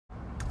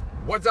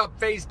What's up,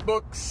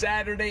 Facebook?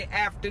 Saturday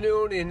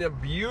afternoon in a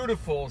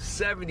beautiful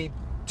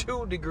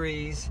 72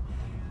 degrees,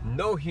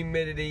 no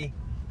humidity,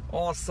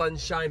 all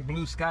sunshine,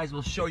 blue skies.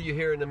 We'll show you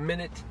here in a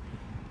minute.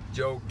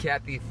 Joe,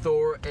 Kathy,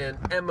 Thor, and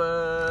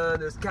Emma.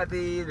 There's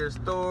Kathy, there's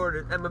Thor,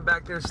 there's Emma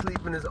back there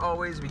sleeping as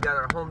always. We got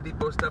our Home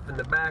Depot stuff in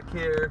the back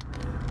here.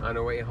 On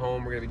our way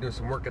home, we're gonna be doing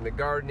some work in the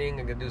gardening.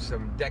 I'm gonna do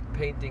some deck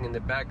painting in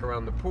the back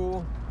around the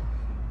pool.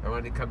 I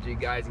wanted to come to you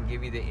guys and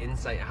give you the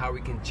insight how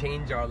we can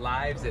change our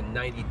lives in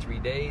 93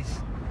 days.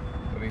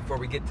 But before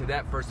we get to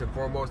that, first and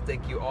foremost,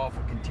 thank you all for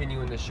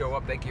continuing to show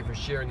up. Thank you for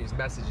sharing these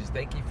messages.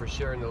 Thank you for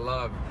sharing the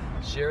love,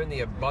 sharing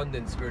the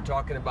abundance. We were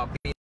talking about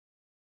being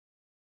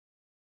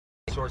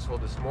resourceful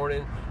this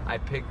morning. I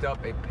picked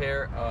up a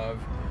pair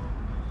of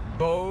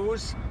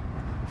Bose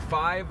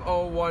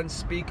 501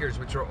 speakers,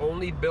 which are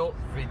only built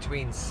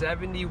between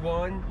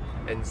 71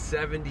 and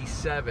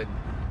 77.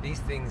 These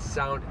things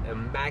sound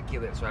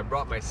immaculate, so I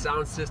brought my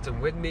sound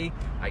system with me.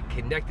 I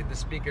connected the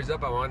speakers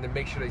up. I wanted to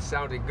make sure they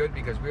sounded good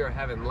because we are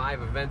having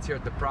live events here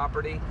at the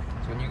property.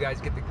 So when you guys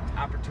get the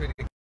opportunity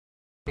to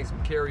do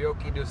some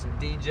karaoke, do some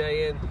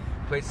DJing,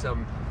 play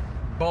some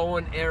bow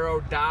and arrow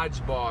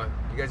dodgeball,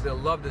 you guys are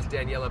gonna love this,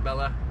 Daniela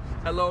Bella.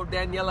 Hello,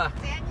 Daniela.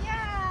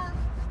 Danielle.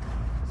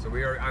 So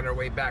we are on our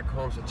way back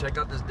home, so check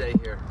out this day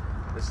here.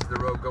 This is the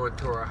road going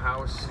to our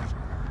house.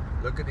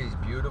 Look at these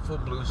beautiful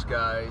blue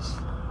skies.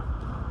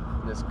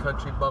 In this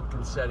country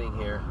bumpkin setting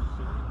here.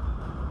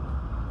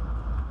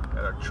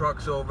 Got our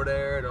trucks over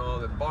there and all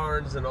the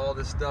barns and all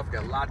this stuff.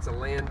 Got lots of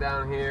land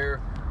down here.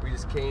 We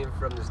just came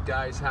from this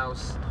guy's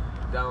house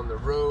down the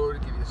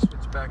road. Give you a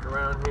switch back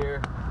around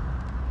here.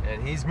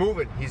 And he's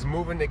moving. He's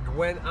moving to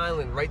Gwen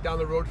Island, right down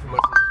the road from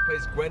us. This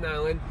place, Gwen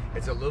Island.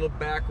 It's a little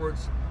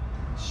backwards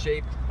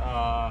shaped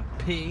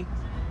P.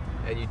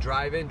 And you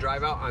drive in,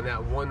 drive out on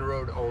that one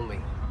road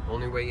only.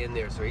 Only way in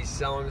there. So he's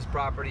selling his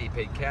property. He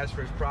paid cash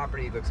for his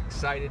property. He looks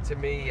excited to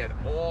me. He had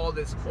all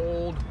this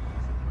old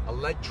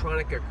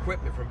electronic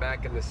equipment from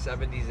back in the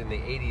 70s and the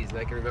 80s, and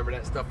I can remember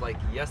that stuff like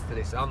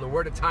yesterday. So I don't know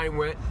where the time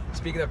went.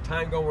 Speaking of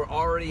time going, we're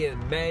already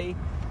in May.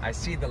 I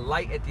see the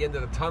light at the end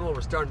of the tunnel.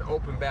 We're starting to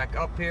open back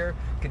up here.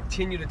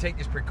 Continue to take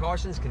these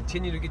precautions.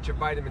 Continue to get your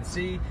vitamin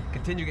C.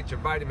 Continue to get your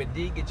vitamin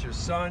D. Get your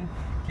sun.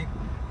 Keep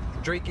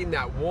drinking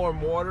that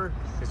warm water,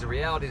 because the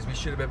reality is we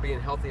should have been being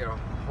healthy our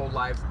whole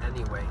lives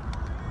anyway.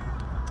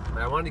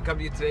 But I wanted to come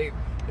to you today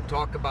and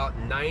talk about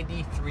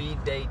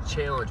 93-day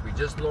challenge. We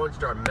just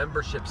launched our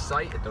membership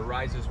site at the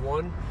Rises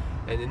One,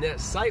 and in that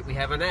site we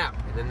have an app,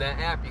 and in that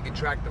app you can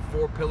track the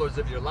 4 pillars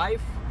of your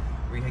life.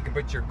 We can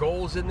put your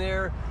goals in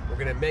there. We're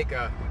going to make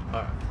a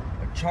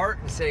chart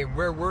and say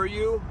where were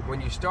you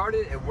when you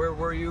started and where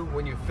were you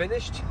when you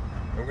finished.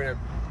 And we're going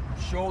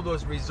to show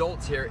those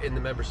results here in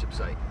the membership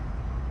site.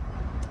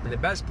 And the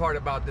best part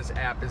about this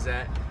app is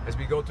that as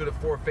we go through the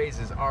 4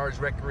 phases, R is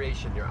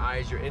recreation, your I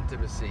is your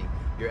intimacy,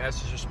 your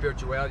S is your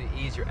spirituality,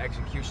 E is your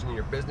execution in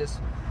your business,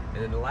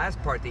 and then the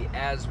last part, the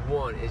as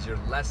one, is your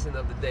lesson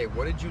of the day.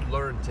 What did you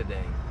learn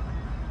today?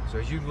 So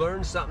as you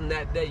learn something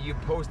that day, you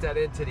post that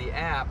into the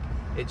app.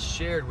 It's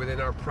shared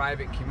within our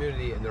private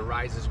community in the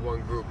Rises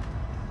One group.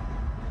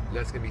 And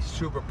that's going to be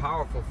super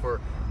powerful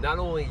for not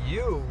only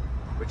you,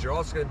 but you're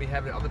also going to be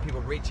having other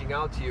people reaching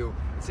out to you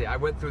and say, I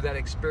went through that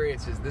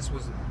experiences. This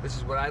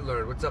is what I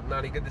learned. What's up,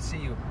 Nani? Good to see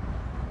you.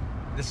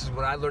 This is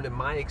what I learned in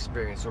my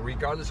experience. So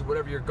regardless of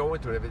whatever you're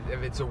going through,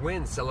 if it's a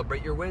win,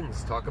 celebrate your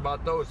wins. Talk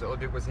about those. So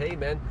if it was, hey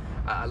man,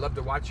 I love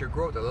to watch your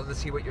growth. I love to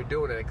see what you're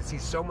doing. And I can see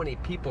so many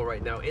people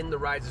right now in the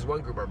Rises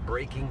One group are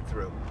breaking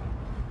through.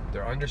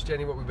 They're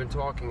understanding what we've been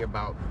talking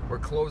about. We're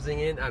closing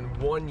in on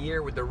 1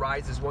 year with the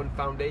Rises One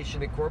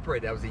Foundation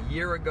Incorporated. That was a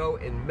year ago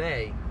in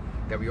May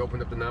that we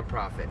opened up the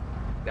nonprofit.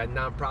 That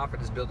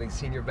nonprofit is building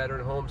senior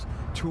veteran homes,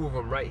 2 of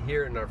them right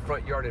here in our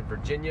front yard in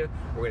Virginia.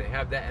 We're going to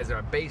have that as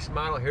our base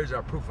model. Here's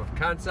our proof of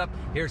concept.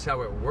 Here's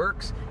how it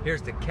works.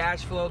 Here's the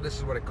cash flow. This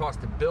is what it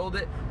costs to build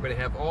it. We're going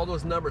to have all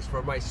those numbers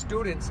for my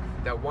students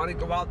that want to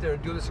go out there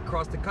and do this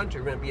across the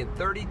country. We're going to be in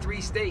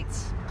 33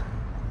 states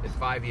in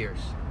 5 years.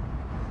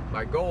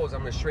 My goal is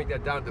I'm going to shrink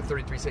that down to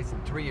 33 states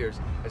in 3 years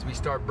as we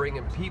start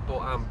bringing people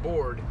on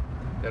board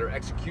that are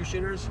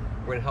executioners.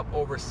 We're going to help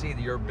oversee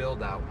your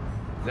build out.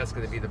 And that's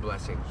going to be the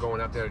blessing, going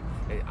out there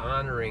and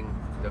honoring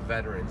the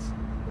veterans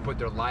who put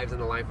their lives on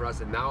the line for us.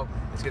 And now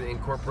it's going to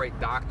incorporate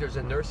doctors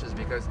and nurses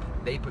because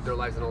they put their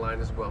lives on the line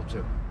as well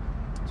too.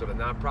 So the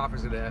nonprofit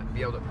is going to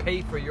be able to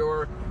pay for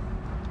your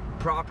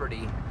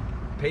property,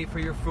 pay for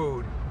your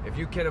food. If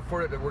you can't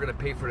afford it, then we're going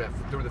to pay for that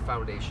through the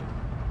foundation.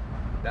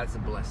 That's a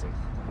blessing.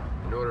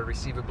 In order to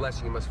receive a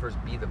blessing, you must first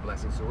be the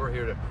blessing. So we're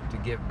here to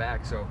give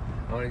back. So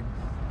I want to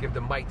give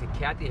the mic to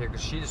Kathy here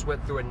because she just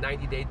went through a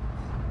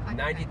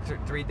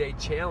 93-day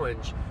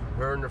challenge,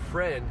 her and a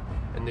friend,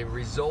 and the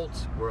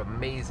results were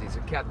amazing. So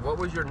Kat, what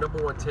was your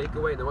 #1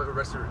 takeaway, and then what were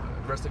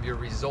the rest of your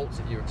results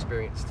that you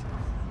experienced?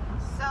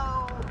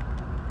 So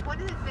one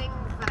of the things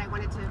that I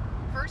wanted to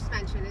first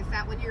mention is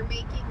that when you're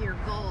making your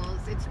goals,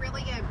 it's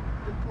really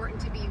important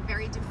to be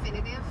very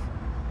definitive.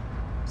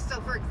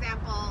 So for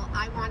example,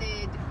 I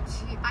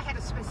had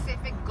a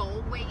specific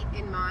goal weight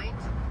in mind,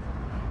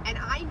 and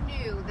I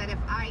knew that if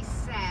I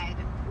said,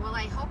 well,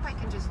 I hope I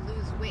can just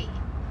lose weight,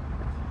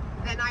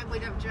 then I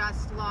would have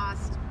just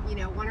lost,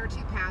 1 or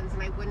 2 pounds,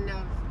 and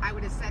I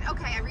would have said,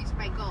 okay, I reached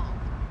my goal.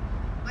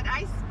 But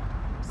I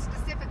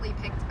specifically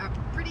picked a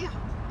pretty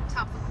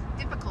tough,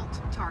 difficult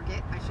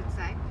target, I should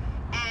say,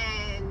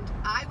 and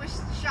I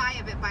was shy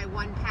of it by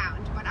 1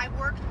 pound, but I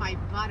worked my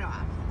butt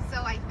off. So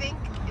I think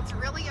it's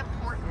really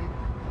important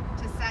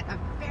to set a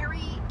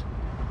very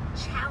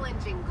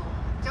challenging goal.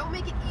 Don't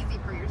make it easy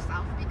for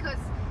yourself, because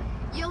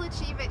you'll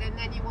achieve it and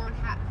then you won't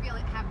have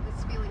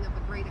this feeling of a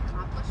great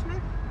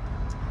accomplishment.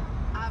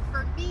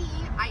 For me,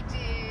 I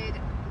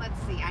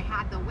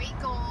had the weight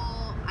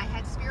goal, I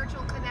had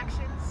spiritual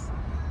connections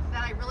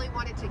that I really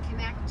wanted to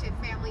connect to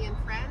family and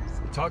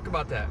friends. Talk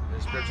about that,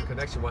 the spiritual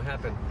connection. What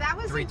happened? That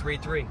was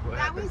 333.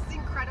 That was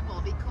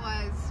incredible,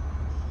 because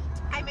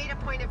I made a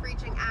point of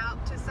reaching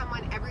out to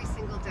someone every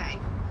single day.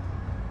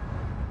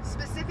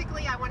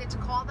 Specifically, I wanted to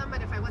call them,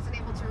 but if I wasn't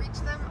able to reach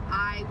them,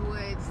 I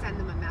would send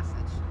them a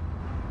message.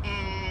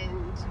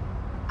 And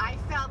I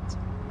felt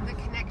the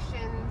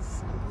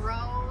connections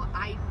grow.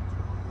 I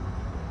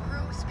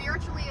grew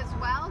spiritually as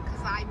well,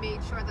 because I made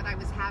sure that I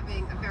was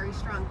having a very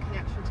strong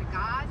connection to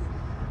God.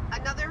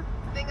 Another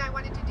thing I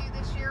wanted to do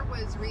this year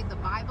was read the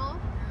Bible.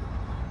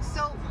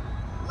 So,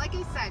 like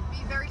I said,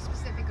 be very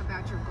specific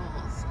about your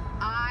goals.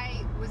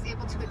 I was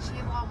able to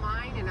achieve all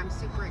mine, and I'm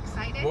super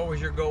excited. What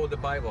was your goal with the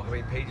Bible? How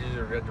many pages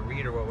you had to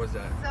read, or what was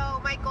that? So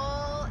my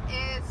goal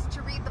is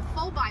to read the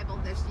full Bible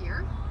this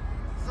year.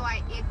 So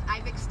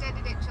I've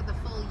extended it to the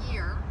full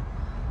year,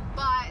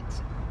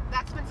 but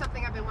that's been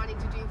something I've been wanting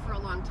to do for a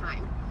long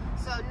time.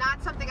 So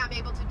not something I'm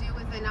able to do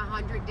within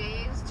 100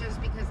 days, just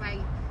because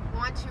I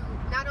want to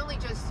not only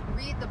just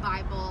read the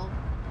Bible,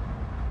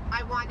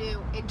 I want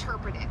to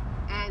interpret it.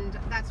 And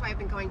that's why I've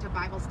been going to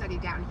Bible study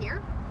down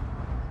here.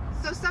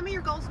 So some of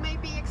your goals may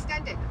be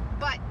extended,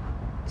 but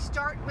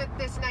start with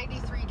this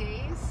 93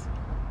 days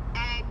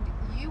and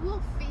you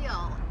will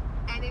feel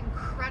an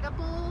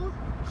incredible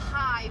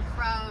high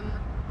from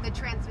the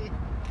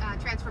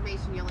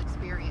transformation you'll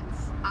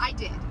experience. I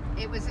did.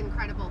 It was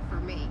incredible for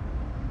me.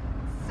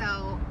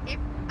 So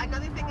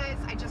another thing is,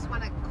 I just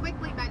want to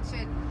quickly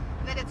mention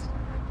that it's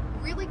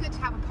really good to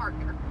have a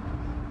partner.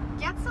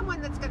 Get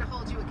someone that's going to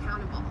hold you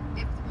accountable.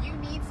 If you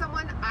need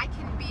someone, I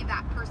can be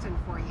that person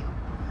for you.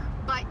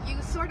 But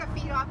you sort of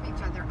feed off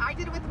each other. I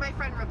did it with my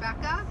friend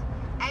Rebecca,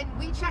 and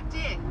we checked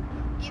in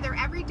either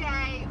every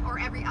day or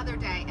every other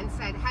day and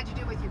said, how'd you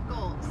do with your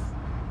goals?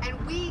 And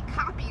we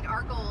copied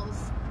our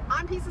goals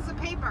on pieces of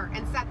paper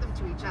and sent them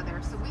to each other.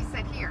 So we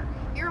said, here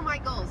are my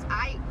goals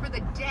for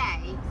the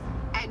day,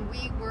 and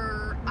we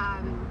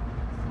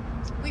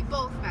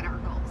both met our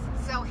goals.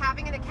 So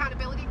having an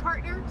accountability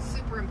partner,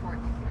 super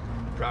important.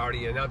 Proud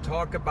of you. Now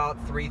talk about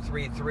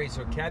 333.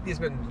 So Kathy's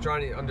been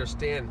trying to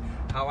understand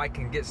how I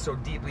can get so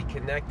deeply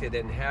connected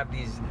and have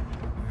these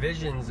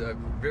visions,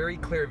 very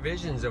clear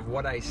visions of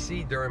what I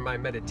see during my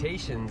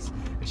meditations.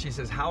 And she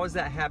says, how is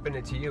that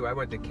happening to you? I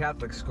went to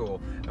Catholic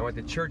school. I went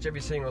to church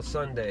every single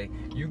Sunday.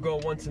 You go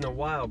once in a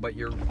while, but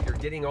you're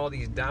getting all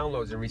these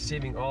downloads and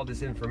receiving all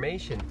this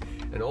information.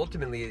 And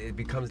ultimately, it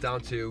becomes down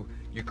to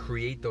you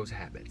create those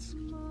habits.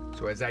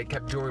 So as I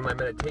kept doing my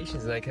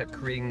meditations and I kept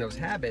creating those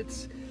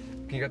habits,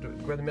 can you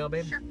grab the mail,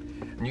 babe? Sure.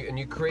 And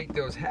you create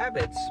those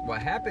habits, what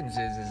happens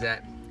is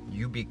that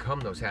you become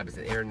those habits.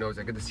 And Aaron knows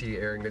that. Good to see you,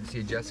 Aaron. Good to see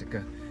you,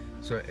 Jessica.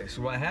 So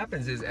what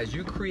happens is, as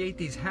you create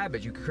these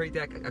habits, you create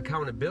that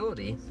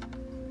accountability,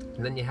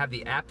 and then you have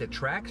the app that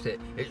tracks it.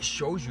 It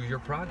shows you your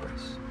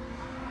progress.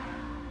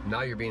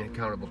 Now you're being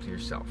accountable to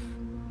yourself.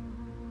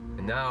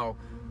 And now,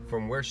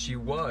 from where she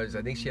was,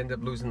 I think she ended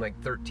up losing like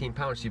 13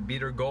 pounds. She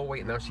beat her goal weight,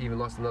 and now she even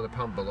lost another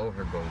pound below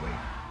her goal weight.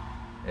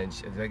 And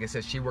she, like I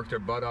said, she worked her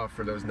butt off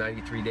for those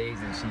 93 days,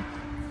 and she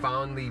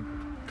finally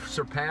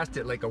surpassed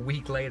it like a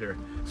week later.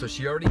 So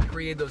she already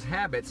created those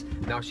habits.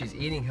 Now she's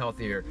eating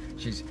healthier.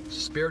 She's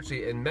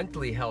spiritually and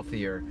mentally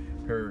healthier.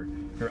 Her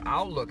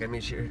outlook, I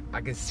mean,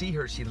 I can see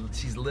her.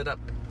 She's lit up.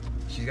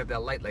 She's got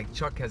that light, like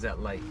Chuck has that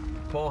light.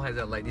 Paul has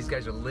that light. These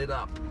guys are lit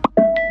up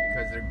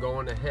because they're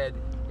going ahead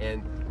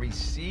and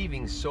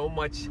receiving so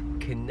much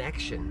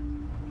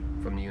connection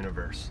from the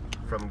universe,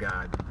 from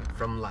God,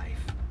 from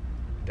life,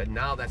 that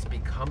now that's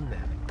become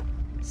them.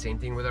 Same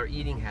thing with our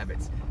eating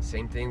habits.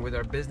 Same thing with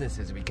our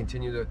businesses. We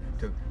continue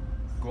to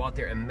go out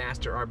there and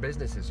master our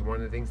businesses. One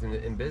of the things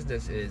in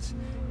business is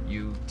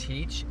you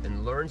teach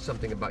and learn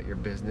something about your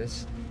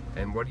business,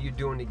 and what are you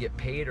doing to get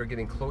paid or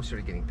getting closer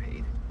to getting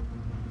paid?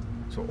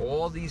 So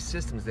all these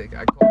systems that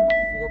I call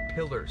the 4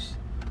 pillars,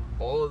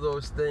 all of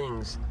those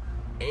things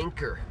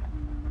anchor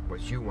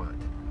what you want,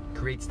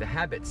 creates the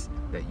habits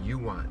that you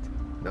want.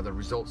 Now the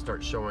results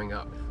start showing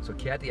up. So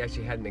Kathy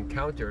actually had an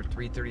encounter at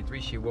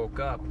 3:33. She woke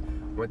up,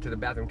 went to the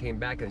bathroom, came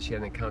back, and she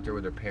had an encounter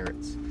with her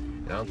parents.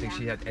 And I don't think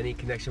she had any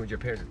connection with your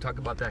parents. Talk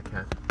about that,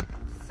 Kath.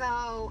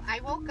 So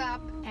I woke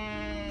up,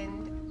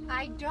 and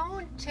I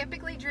don't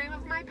typically dream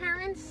of my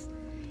parents,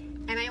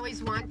 and I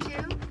always want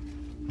to.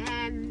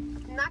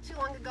 And not too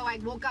long ago, I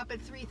woke up at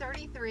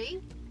 3:33,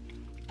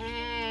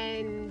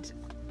 and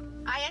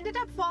I ended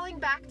up falling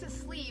back to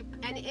sleep,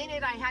 and in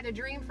it I had a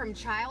dream from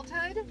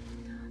childhood.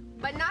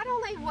 But not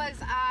only was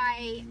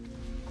I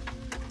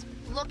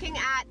looking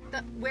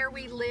at where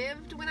we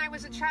lived when I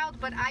was a child,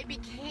 but I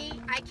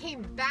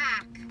came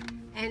back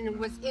and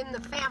was in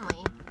the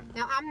family.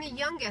 Now, I'm the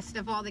youngest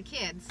of all the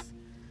kids,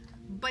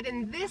 but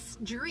in this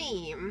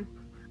dream,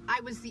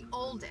 I was the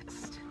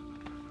oldest.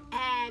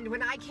 And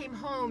when I came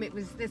home, it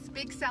was this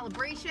big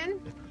celebration,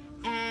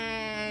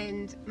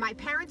 and my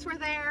parents were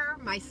there,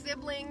 my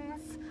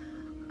siblings.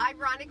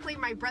 Ironically,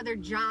 my brother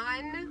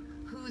John,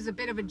 who's a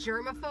bit of a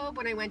germaphobe,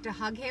 when I went to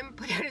hug him,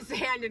 put out his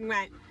hand and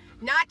went,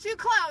 "Not too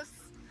close."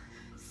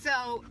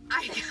 So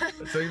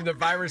So even the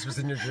virus was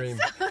in your dream.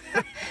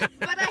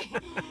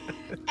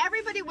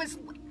 Everybody was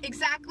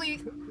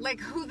exactly like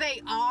who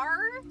they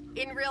are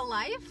in real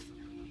life.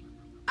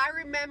 I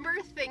remember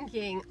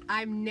thinking,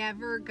 I'm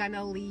never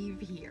gonna leave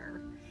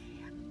here.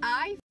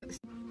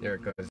 There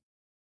it goes.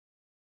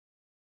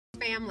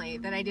 Family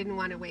that I didn't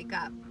want to wake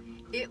up.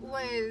 It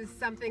was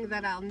something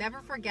that I'll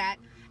never forget,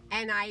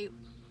 and I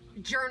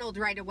journaled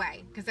right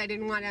away because I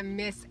didn't want to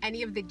miss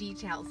any of the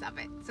details of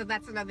it. So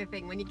that's another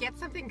thing. When you get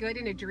something good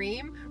in a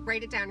dream,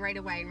 write it down right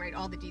away and write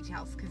all the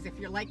details, because if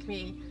you're like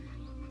me,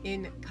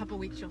 in a couple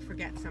weeks you'll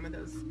forget some of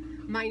those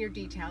minor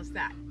details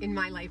that in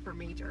my life are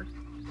major.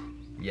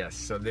 Yes,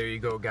 so there you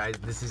go, guys.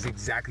 This is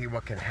exactly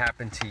what can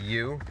happen to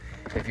you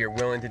if you're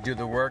willing to do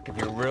the work, if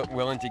you're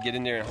willing to get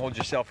in there and hold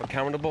yourself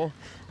accountable.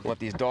 Let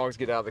these dogs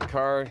get out of the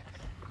car.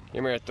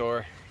 Come here,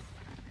 Thor.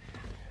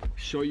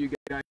 Show you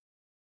guys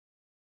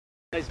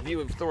a nice view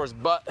of Thor's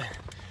butt.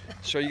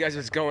 Show you guys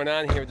what's going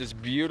on here with this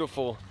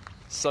beautiful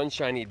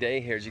sunshiny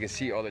day here. As you can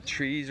see, all the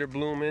trees are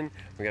blooming.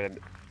 We got an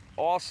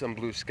awesome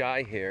blue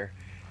sky here.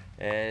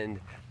 And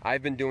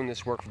I've been doing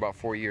this work for about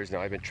 4 years now.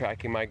 I've been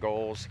tracking my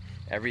goals.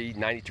 Every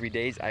 93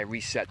 days, I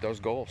reset those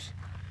goals.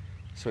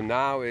 So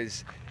now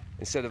is,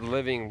 instead of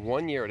living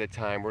 1 year at a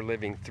time, we're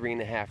living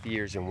 3.5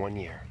 years in 1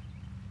 year.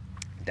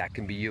 That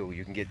can be you.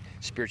 You can get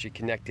spiritually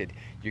connected.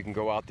 You can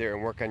go out there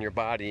and work on your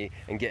body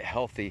and get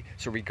healthy.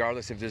 So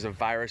regardless if there's a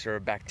virus or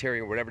a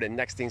bacteria, whatever the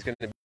next thing's going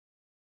to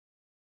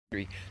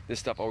be,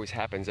 this stuff always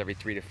happens every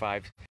 3 to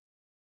 5.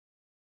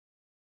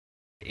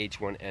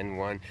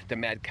 H1N1, the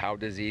mad cow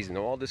disease, and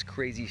all this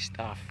crazy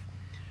stuff.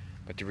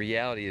 But the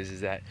reality is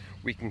that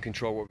we can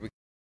control what we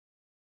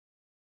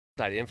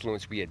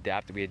influence. We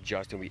adapt, we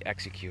adjust, and we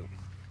execute.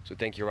 So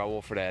thank you,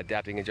 Raul, for that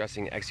adapting,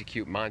 adjusting,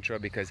 execute mantra,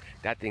 because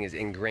that thing is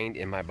ingrained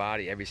in my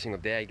body. Every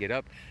single day I get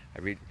up,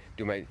 I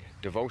do my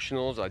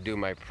devotionals, I'll do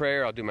my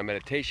prayer, I'll do my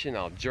meditation,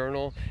 I'll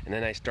journal, and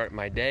then I start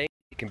my day.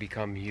 It can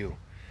become you.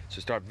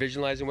 So start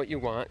visualizing what you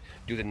want.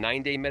 Do the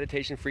 9-day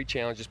meditation free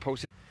challenge. Just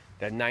post it.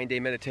 That 9-day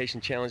meditation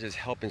challenge is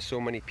helping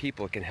so many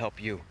people. It can help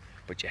you,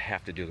 but you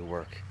have to do the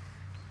work.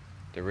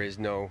 There is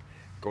no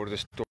go to the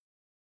store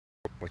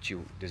what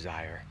you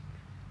desire.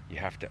 You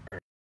have to earn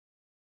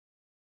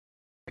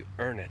it. You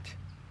earn it.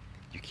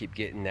 You keep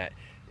getting that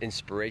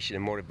inspiration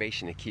and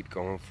motivation to keep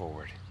going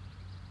forward.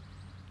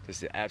 This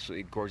is an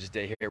absolutely gorgeous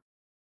day here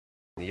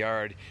in the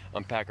yard.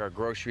 Unpack our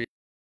groceries.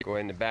 Go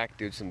in the back,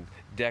 do some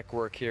deck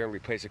work here and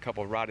replace a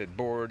couple rotted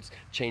boards,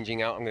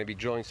 changing out. I'm going to be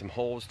drilling some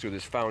holes through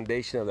this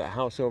foundation of that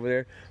house over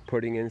there,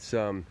 putting in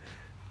some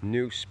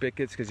new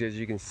spigots, because as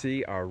you can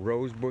see, our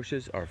rose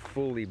bushes are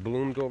fully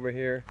bloomed over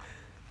here.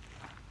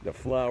 The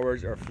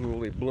flowers are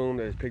fully bloomed.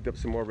 I just picked up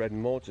some more red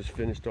mulch, just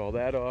finished all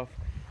that off.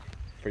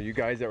 For you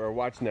guys that were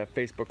watching that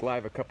Facebook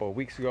Live a couple of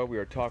weeks ago, we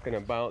were talking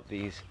about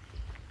these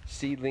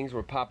seedlings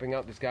were popping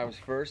out. This guy was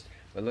first,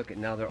 but look at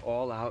now, they're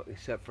all out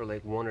except for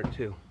like 1 or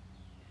 2.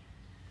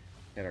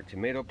 Got our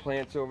tomato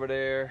plants over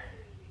there.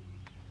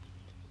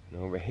 And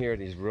over here,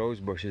 these rose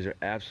bushes are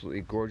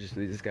absolutely gorgeous.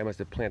 This guy must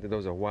have planted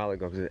those a while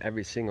ago, because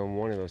every single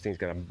one of those things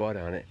got a bud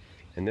on it.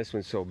 And this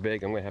one's so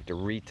big, I'm going to have to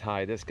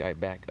retie this guy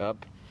back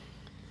up.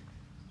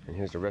 And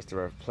here's the rest of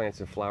our plants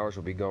and flowers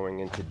will be going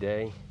in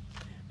today.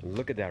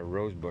 Look at that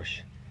rose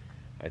bush.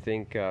 I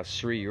think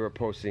Sri, you were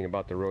posting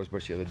about the rose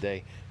bush the other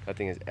day. That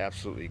thing is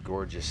absolutely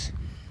gorgeous.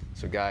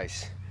 So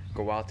guys,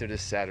 go out there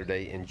this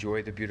Saturday,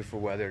 enjoy the beautiful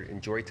weather,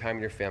 enjoy time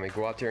with your family,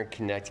 go out there and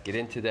connect, get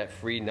into that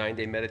free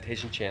 9-day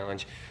meditation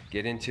challenge,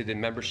 get into the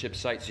membership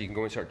site so you can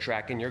go and start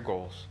tracking your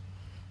goals.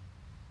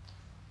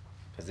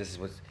 Because this is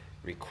what's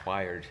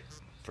required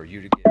for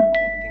you to get all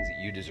the things that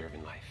you deserve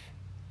in life.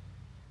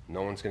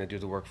 No one's going to do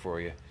the work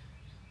for you.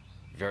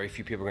 Very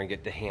few people are going to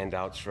get the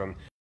handouts from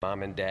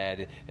mom and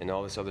dad and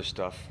all this other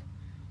stuff.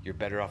 You're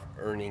better off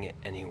earning it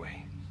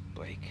anyway,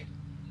 Blake.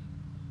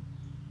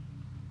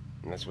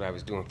 And that's what I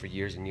was doing for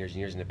years and years and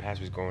years in the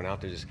past, was going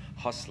out there just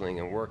hustling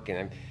and working.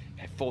 I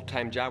had a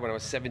full-time job when I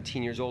was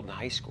 17 years old in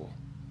high school.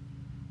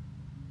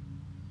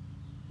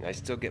 And I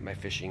still get my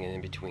fishing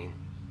in between.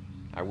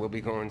 I will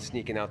be going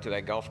sneaking out to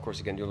that golf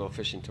course again, do a little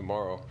fishing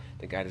tomorrow.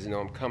 The guy doesn't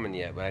know I'm coming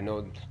yet, but I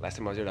know last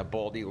time I was there, that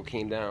bald eagle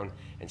came down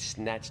and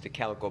snatched the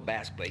calico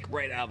bass, Blake,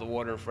 right out of the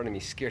water in front of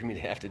me, scared me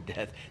to half to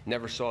death.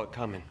 Never saw it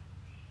coming.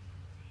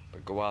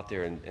 But go out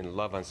there and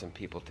love on some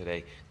people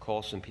today.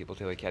 Call some people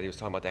today. Like Kathy was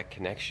talking about that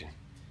connection.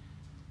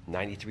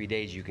 93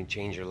 days, you can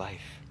change your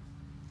life.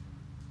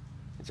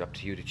 It's up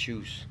to you to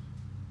choose.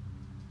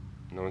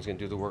 No one's going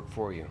to do the work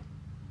for you.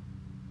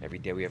 Every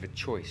day we have a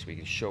choice. We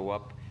can show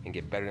up and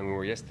get better than we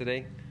were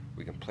yesterday.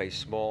 We can play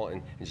small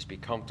and just be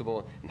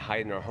comfortable and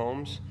hide in our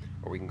homes,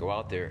 or we can go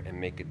out there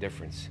and make a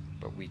difference.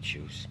 But we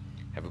choose.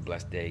 Have a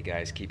blessed day,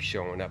 guys. Keep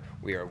showing up.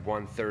 We are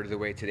 1/3 of the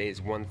way. Today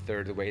is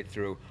 1/3 of the way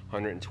through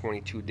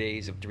 122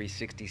 days of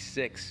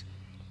 366.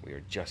 We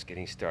are just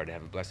getting started.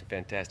 Have a blessed and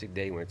fantastic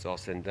day. When it's all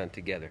said and done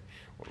together,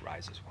 we'll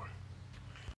rise as one.